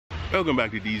Welcome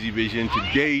back to DeezyVision.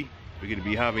 Today we're going to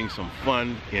be having some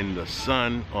fun in the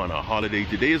sun on a holiday.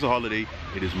 Today is a holiday.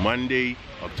 It is Monday,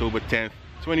 October 10th,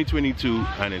 2022,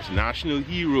 and it's National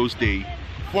Heroes Day,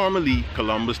 formerly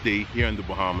Columbus Day here in the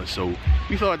Bahamas. So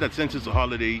we thought that since it's a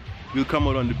holiday, we'll come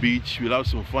out on the beach, we'll have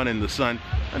some fun in the sun,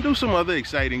 and do some other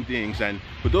exciting things. And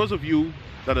for those of you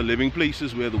that are living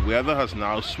places where the weather has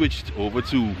now switched over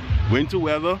to winter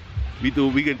weather, we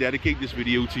can dedicate this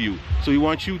video to you. So we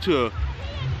want you to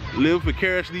live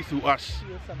vicariously through us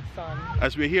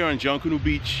as we're here on Junkanoo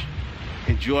Beach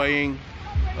enjoying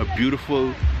a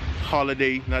beautiful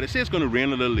holiday. Now they say it's going to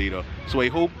rain a little later, so I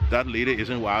hope that later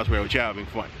isn't while we're out here having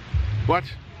fun. But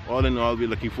all in all, we're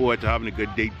looking forward to having a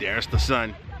good day. There's the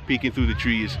sun peeking through the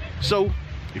trees. So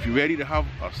if you're ready to have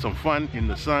some fun in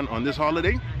the sun on this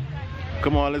holiday,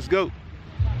 come on, let's go.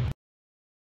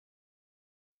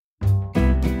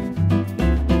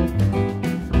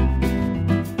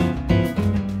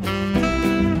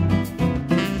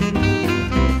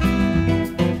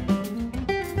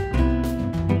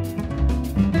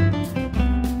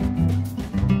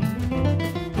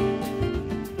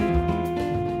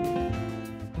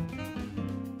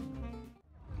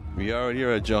 We are here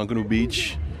at Junkanoo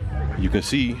Beach. You can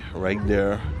see right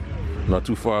there, not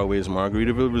too far away, is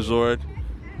Margaritaville Resort.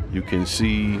 You can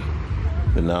see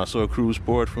the Nassau cruise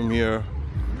port from here.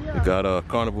 We got a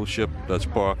carnival ship that's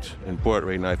parked in port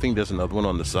right now. I think there's another one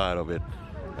on the side of it.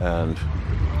 And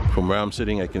from where I'm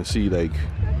sitting, I can see like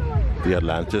the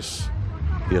Atlantis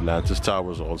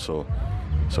towers also.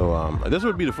 So this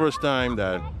would be the first time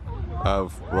that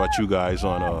I've brought you guys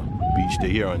on a beach day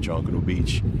here on Junkanoo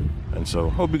Beach. And so,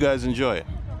 hope you guys enjoy it.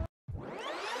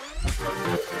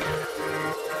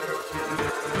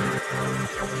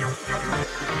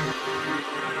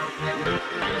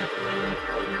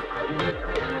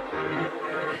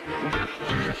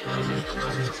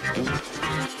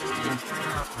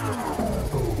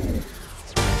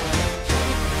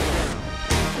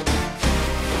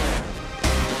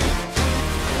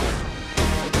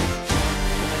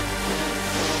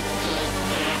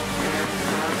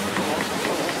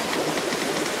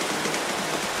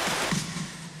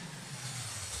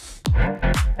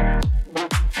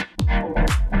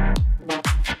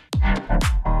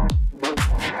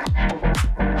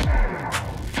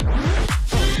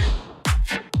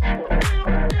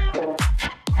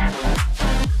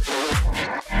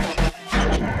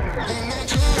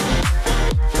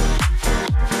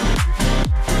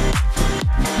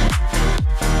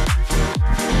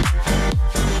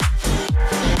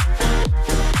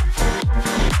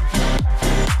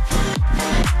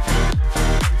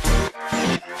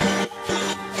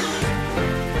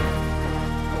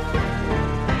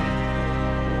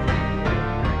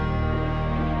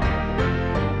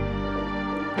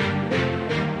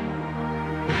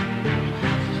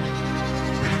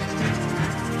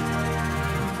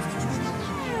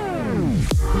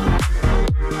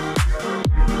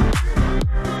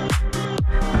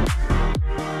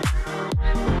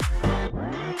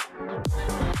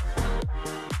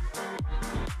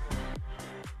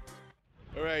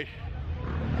 Alright,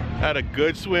 had a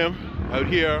good swim out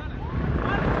here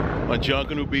on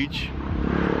Junkanoo Beach,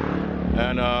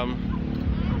 and I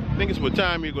think it's about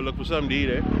time you go look for something to eat,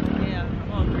 eh? Yeah, I'm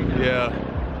hungry now.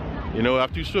 Yeah, you know,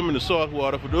 after you swim in the salt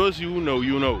water, for those of you who know,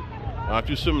 you know.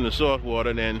 After you swim in the salt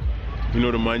water, then you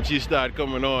know the munchies start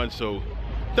coming on, so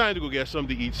time to go get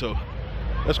something to eat. So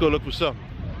let's go look for something.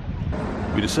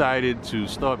 We decided to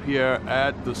stop here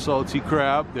at the Salty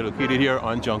Crab. They're located here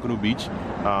on Junkanoo Beach.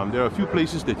 There are a few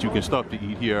places that you can stop to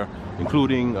eat here,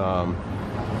 including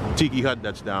Tiki Hut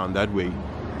that's down that way.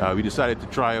 We decided to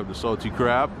try out the Salty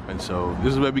Crab, and so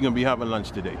this is where we're gonna be having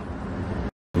lunch today.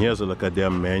 Here's a look at their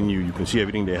menu. You can see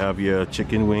everything they have here: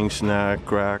 chicken wing snack,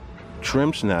 crack,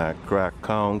 shrimp snack, crack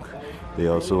conch. They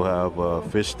also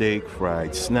have fish steak,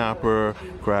 fried snapper,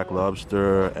 cracked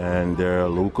lobster, and their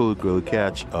local grill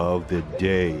catch of the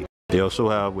day. They also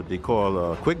have what they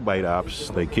call quick bite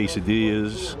apps like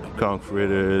quesadillas, conch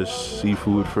fritters,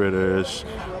 seafood fritters,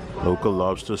 local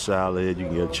lobster salad. You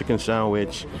can get a chicken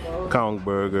sandwich, conch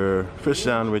burger, fish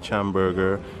sandwich,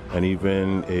 hamburger, and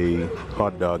even a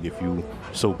hot dog if you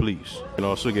so please. You can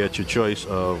also get your choice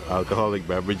of alcoholic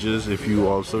beverages if you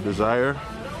also desire.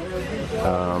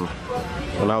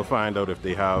 And I'll find out if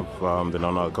they have the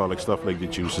non-alcoholic stuff like the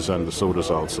juices and the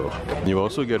sodas also. You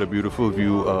also get a beautiful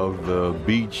view of the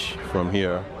beach from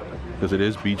here, because it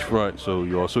is beachfront, so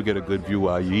you also get a good view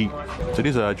while you eat. So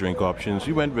these are our drink options.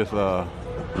 We went with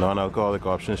non-alcoholic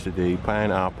options today,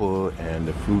 pineapple and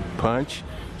the fruit punch.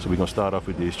 So we're gonna start off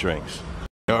with these drinks.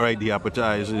 Alright, the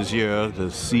appetizers here, the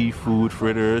seafood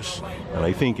fritters, and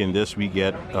I think in this we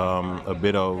get a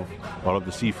bit of all of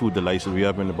the seafood delights that we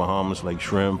have in the Bahamas, like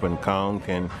shrimp and conch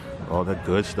and all that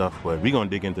good stuff, but we're gonna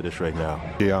dig into this right now.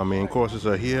 Yeah, our main courses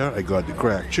are here. I got the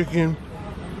cracked chicken,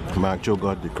 Macho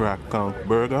got the cracked conch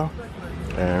burger,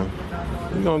 and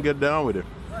we're gonna get down with it.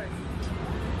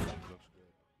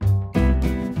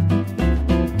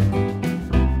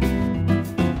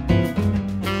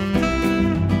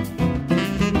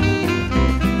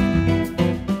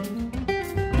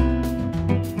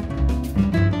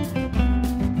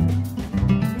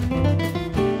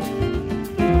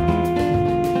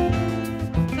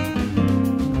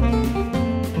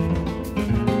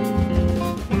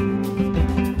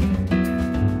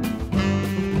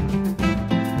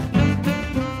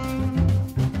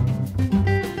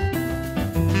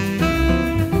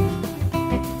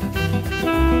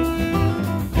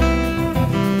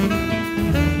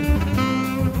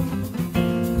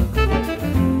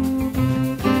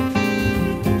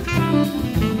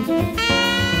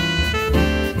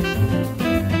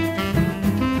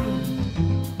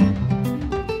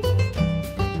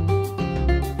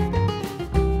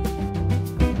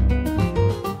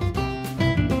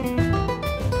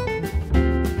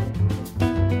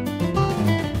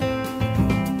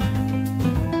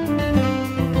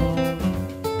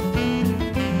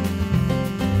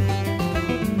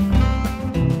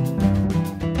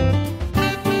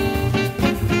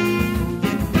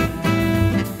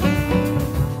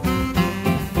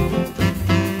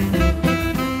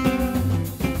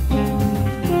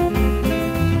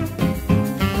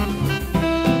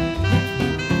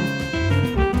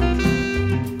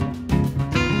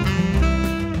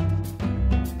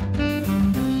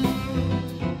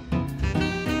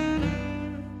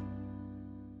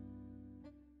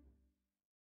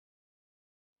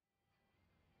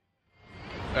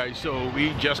 Alright, so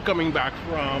we just coming back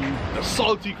from the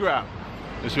Salty Crab.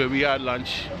 This is where we had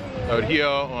lunch out here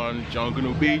on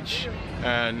Junkanoo Beach,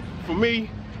 and for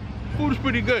me, food was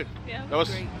pretty good. Yeah, that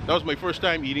was my first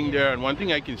time eating there, and one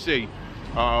thing I can say,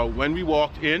 when we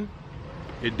walked in,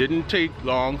 it didn't take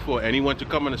long for anyone to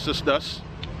come and assist us.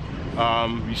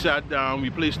 We sat down,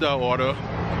 we placed our order,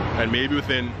 and maybe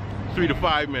within 3 to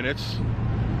 5 minutes,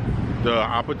 the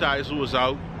appetizer was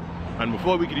out, and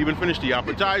before we could even finish the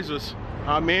appetizers,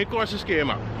 our main courses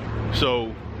came out.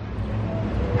 So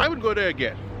I would go there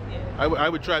again. Yeah. I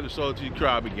would try the Salty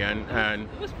Crab again, and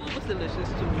the food was delicious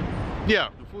too. Yeah,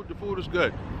 the food is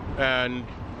good. And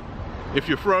if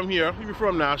you're from here, if you're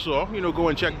from Nassau, you know, go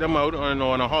and check them out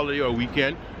on a holiday or a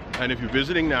weekend. And if you're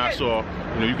visiting Nassau,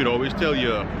 you know, you can always tell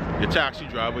your taxi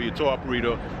driver, your tour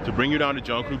operator to bring you down to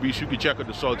Junkanoo Beach. You can check out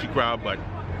the Salty Crab, but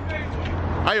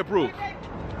I approve.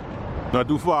 Not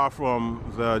too far from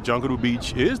the Junkanoo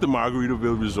Beach is the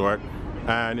Margaritaville Resort,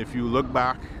 and if you look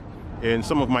back in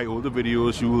some of my older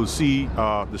videos, you will see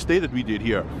the stay that we did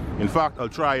here. In fact, I'll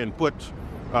try and put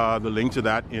the link to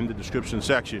that in the description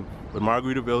section. But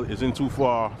Margaritaville isn't too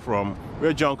far from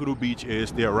where Junkanoo Beach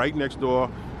is. They're right next door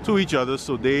to each other,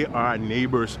 so they are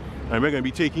neighbors. And we're going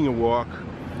to be taking a walk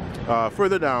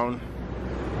further down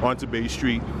onto Bay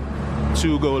Street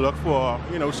to go look for,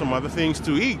 you know, some other things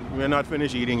to eat. We're not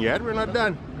finished eating yet. We're not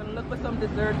done. Gonna look for some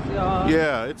desserts, y'all.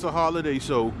 Yeah, it's a holiday,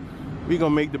 so we're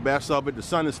gonna make the best of it. The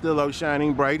sun is still out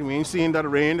shining bright. We ain't seeing that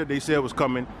rain that they said was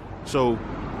coming, so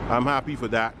I'm happy for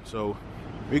that. So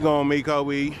we're gonna make our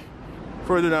way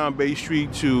further down Bay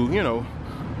Street to, you know,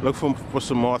 look for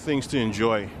some more things to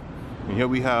enjoy. And here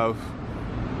we have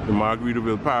the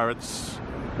Margaritaville Pirates.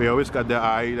 They always got their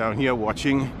eye down here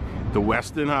watching the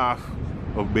western half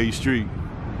of Bay Street.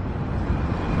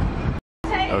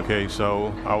 Okay,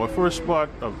 so our first spot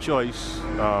of choice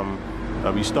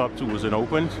that we stopped to wasn't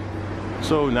opened,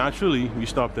 so naturally we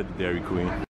stopped at the Dairy Queen.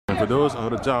 And for those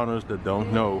out of towners that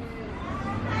don't know,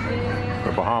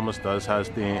 the Bahamas does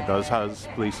have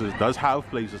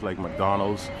places like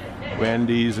McDonald's,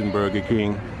 Wendy's, and Burger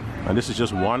King, and this is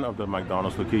just one of the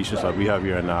McDonald's locations that we have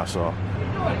here in Nassau,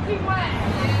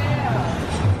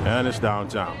 and it's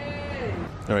downtown.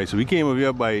 Alright, so we came over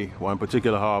here by one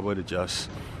particular harbor to just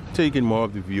take in more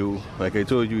of the view. Like I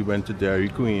told you, we went to Dairy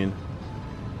Queen.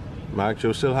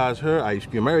 Macho still has her ice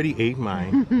cream. I already ate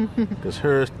mine because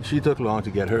she took long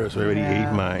to get hers, so I already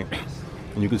ate mine.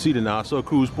 And you can see the Nassau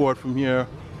cruise port from here.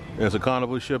 There's a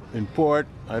Carnival ship in port.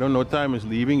 I don't know what time it's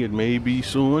leaving. It may be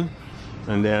soon.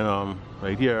 And then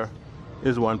right here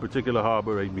is one particular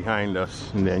harbor right behind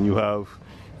us. And then you have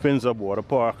Fins Up Water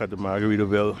Park at the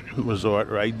Margaritaville Resort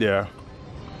right there.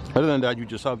 Other than that, you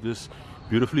just have this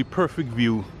beautifully perfect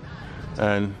view,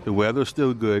 and the weather's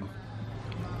still good,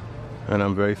 and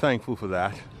I'm very thankful for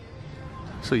that.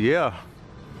 So yeah,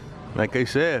 Like I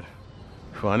said,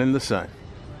 fun in the sun.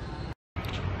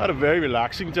 Had a very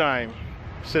relaxing time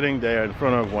sitting there in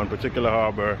front of one particular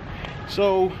harbor.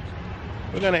 So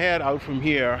we're gonna head out from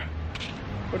here.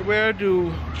 But where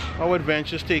do our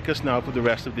adventures take us now for the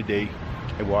rest of the day?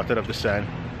 I watered up the sun.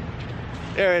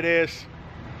 There it is.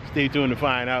 Stay tuned to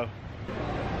find out.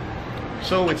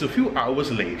 So it's a few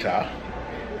hours later,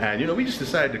 and you know, we just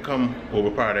decided to come over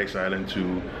Paradise Island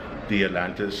to the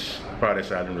Atlantis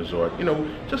Paradise Island Resort, you know,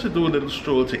 just to do a little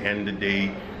stroll to end the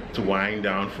day, to wind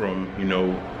down from, you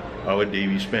know, our day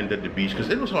we spent at the beach, because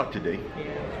it was hot today.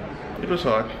 It was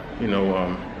hot, you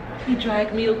know. He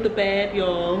dragged me out the bed,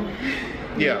 y'all.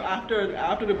 Yeah.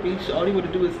 After the beach, all he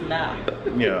would do is nap.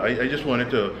 Yeah, I just wanted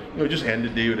to, you know, just end the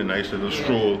day with a nice little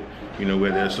stroll, you know,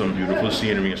 where there's some beautiful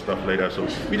scenery and stuff like that. So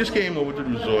we just came over to the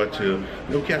resort to,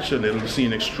 you know, catch a little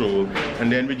scenic stroll,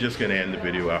 and then we're just gonna end the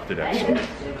video after that.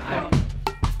 So.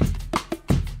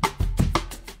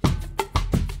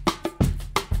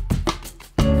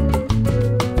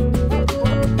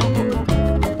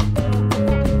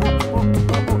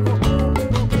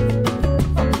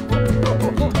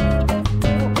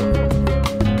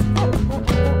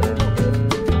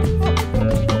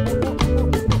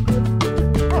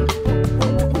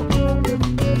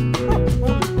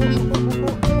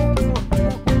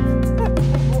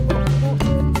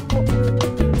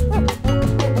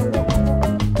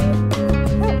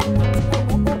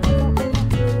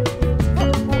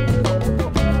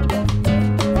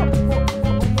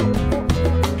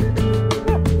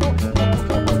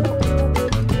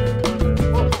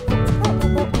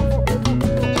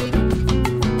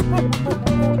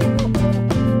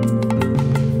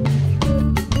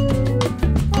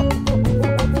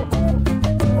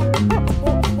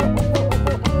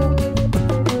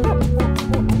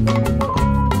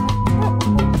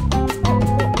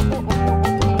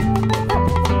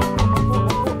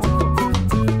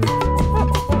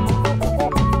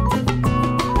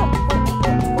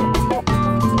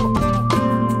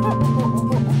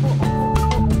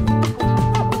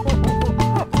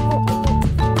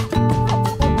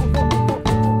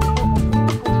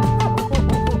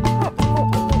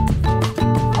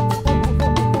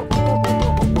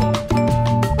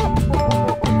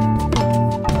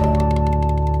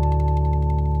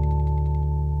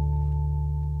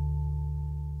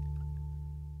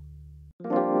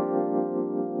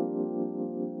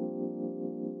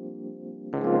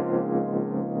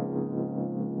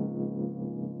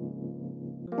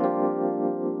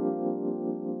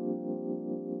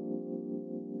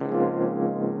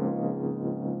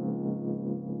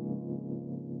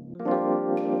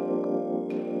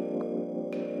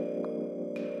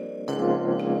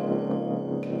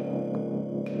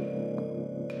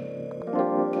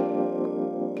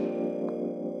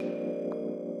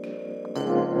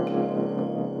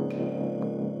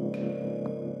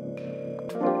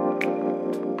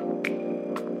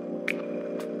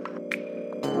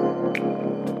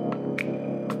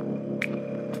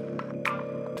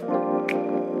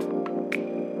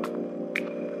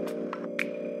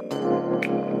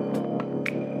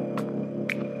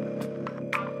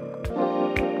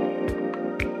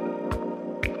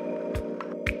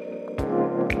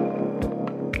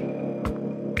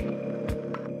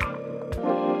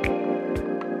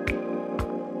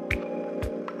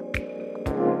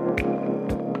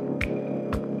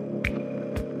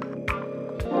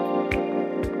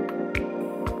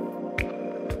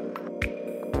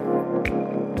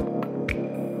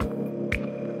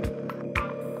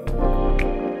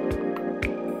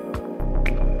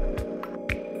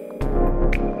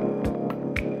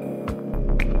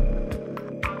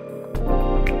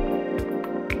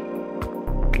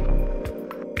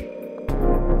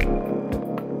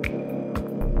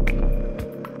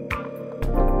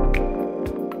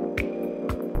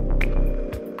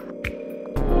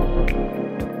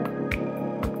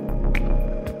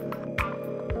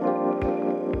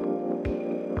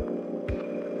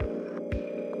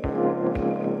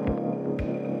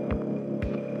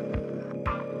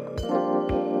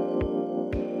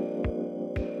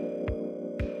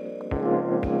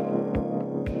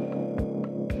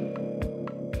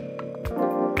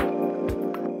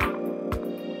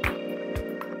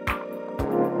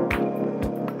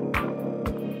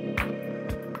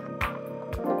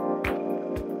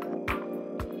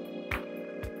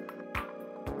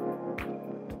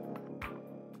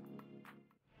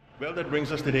 Well, that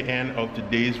brings us to the end of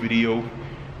today's video.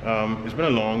 It's been a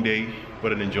long day,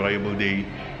 but an enjoyable day.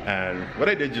 And what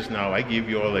I did just now, I gave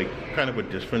you all like kind of a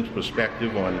different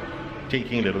perspective on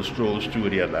taking little strolls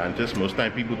through the Atlantis. Most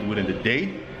time people do it in the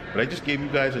day, but I just gave you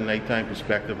guys a nighttime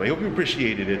perspective. I hope you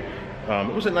appreciated it.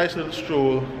 it was a nice little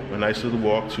stroll, a nice little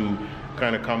walk to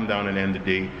kind of calm down and end the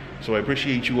day. So I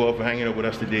appreciate you all for hanging out with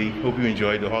us today. Hope you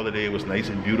enjoyed the holiday. It was nice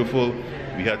and beautiful.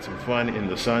 We had some fun in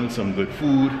the sun, some good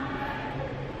food,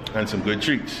 and some good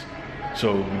treats.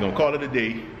 So we're gonna call it a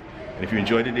day. And if you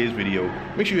enjoyed today's video,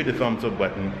 make sure you hit the thumbs up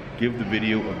button, give the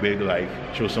video a big like,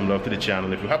 show some love to the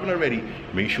channel. If you haven't already,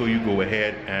 make sure you go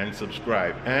ahead and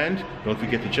subscribe. And don't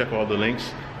forget to check all the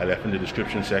links I left in the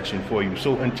description section for you.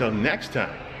 So until next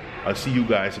time, I'll see you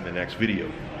guys in the next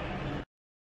video.